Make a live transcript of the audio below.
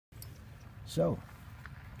So,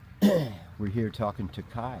 we're here talking to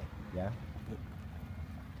Kai, yeah?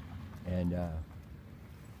 And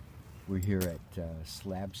we're here at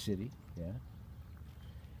Slab City, yeah?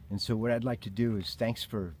 And so what I'd like to do is, thanks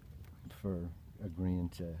for agreeing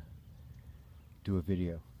to do a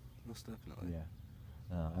video. Most definitely.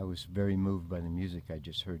 Yeah. I was very moved by the music I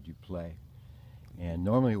just heard you play. And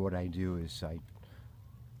normally what I do is I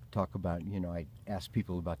talk about, I ask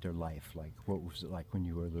people about their life, like what was it like when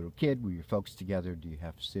you were a little kid? Were your folks together? Do you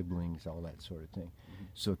have siblings? All that sort of thing.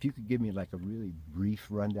 So if you could give me like a really brief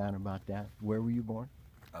rundown about that. Where were you born?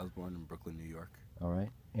 I was born in Brooklyn, New York. All right.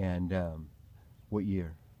 And what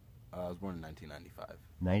year? I was born in 1995.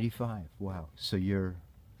 95. Wow. So you're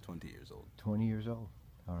 20 years old. 20 years old.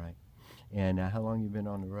 All right. And how long you been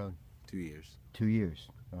on the road? 2 years. 2 years.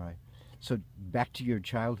 All right. So back to your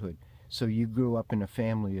childhood. So you grew up in a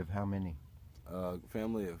family of how many?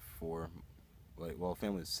 Family of 4.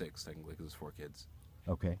 Family of 6 technically, because it's 4 kids.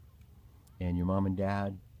 Okay. And your mom and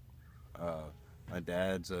dad? My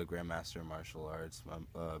dad's a grandmaster in martial arts.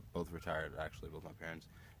 Both retired, actually, both my parents.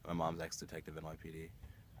 My mom's ex-detective in NYPD.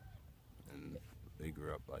 And they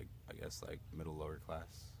grew up, middle, lower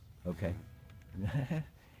class. Okay.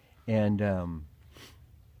 And do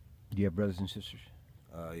you have brothers and sisters?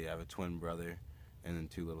 Yeah, I have a twin brother and then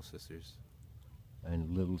 2 little sisters.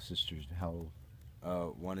 And little sisters, how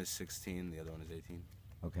old? One is 16, the other one is 18.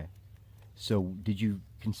 Okay. So did you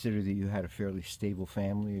consider that you had a fairly stable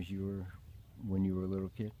family when you were a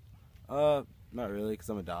little kid? Not really, because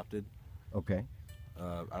I'm adopted. Okay.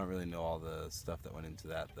 I don't really know all the stuff that went into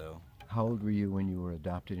that, though. How old were you when you were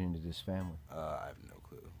adopted into this family? I have no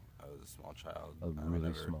clue. I was a small child.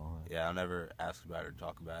 Really small. Huh? Yeah, I'll never ask about it or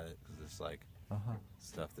talk about it, because it's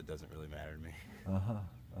stuff that doesn't really matter to me.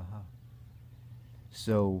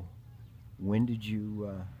 So when did you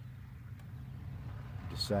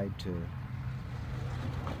decide to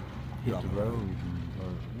hit the road,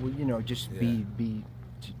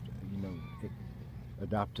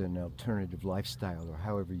 adopt an alternative lifestyle, or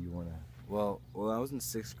however you want to? Well, when I was in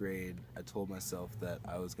 6th grade, I told myself that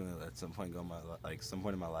I was going to at some point some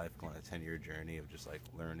point in my life go on a 10-year journey of just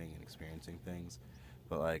learning and experiencing things.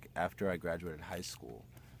 But after I graduated high school,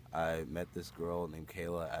 I met this girl named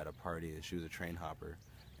Kayla at a party. She was a train hopper,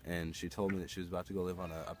 and she told me that she was about to go live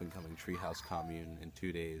on an up-and-coming treehouse commune in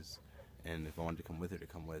 2 days, and if I wanted to come with her, to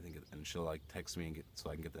come with, and she'll text me so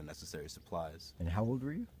I can get the necessary supplies. And how old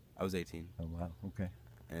were you? I was 18. Oh wow, okay.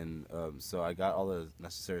 And so I got all the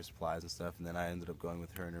necessary supplies and stuff, and then I ended up going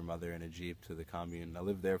with her and her mother in a Jeep to the commune. I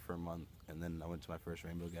lived there for a month, and then I went to my first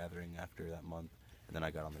rainbow gathering after that month, and then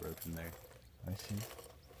I got on the road from there. I see.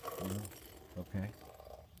 Yeah. Okay.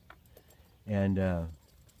 And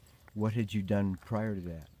what had you done prior to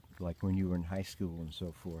that? Like when you were in high school and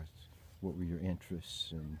so forth? What were your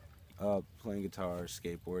interests? And playing guitar,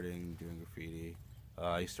 skateboarding, doing graffiti.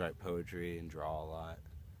 I used to write poetry and draw a lot.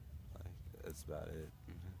 That's about it.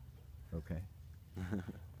 Okay.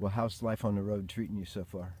 Well, how's life on the road treating you so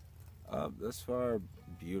far? Thus far,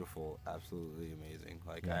 beautiful, absolutely amazing.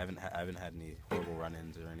 Yeah. I haven't had any horrible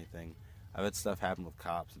run-ins or anything. I've had stuff happen with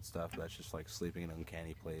cops and stuff, but that's just sleeping in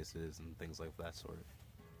uncanny places and things like that sort.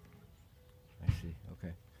 I see.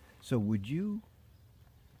 Okay. So would you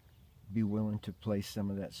be willing to play some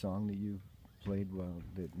of that song that you played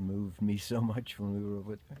that moved me so much when we were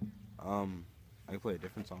over there? I can play a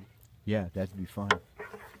different song. Yeah, that'd be fine.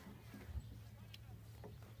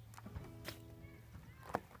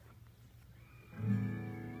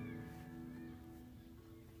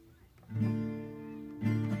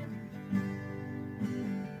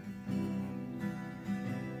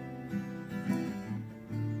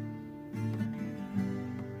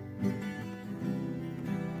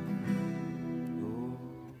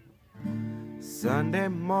 Sunday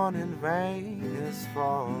morning rain is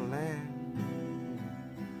falling.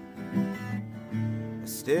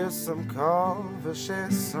 Still some cover,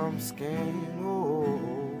 shed some skin.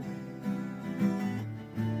 Ooh.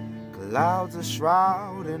 Clouds are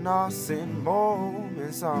shrouding us in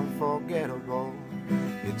moments unforgettable.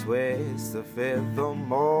 You twist to fit the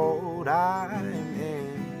mold I'm in.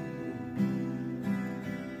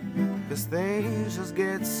 'Cause things just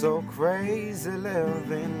get so crazy,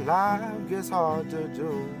 living life gets hard to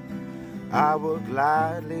do. I would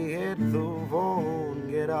gladly hit the road,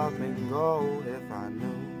 get up and go if I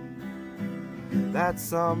knew that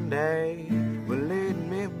someday will lead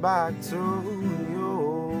me back to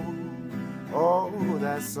you. Oh,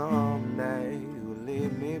 that someday will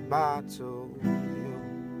lead me back to you.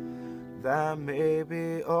 That may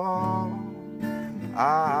be all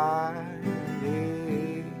I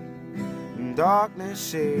need. Darkness,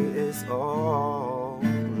 she is all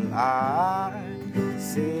I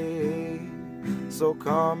So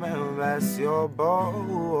come and rest your boat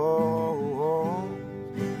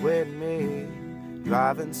with me,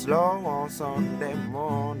 driving slow on Sunday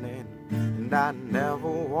morning, and I never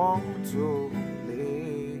want to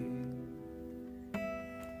leave.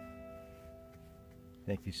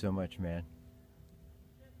 Thank you so much, man.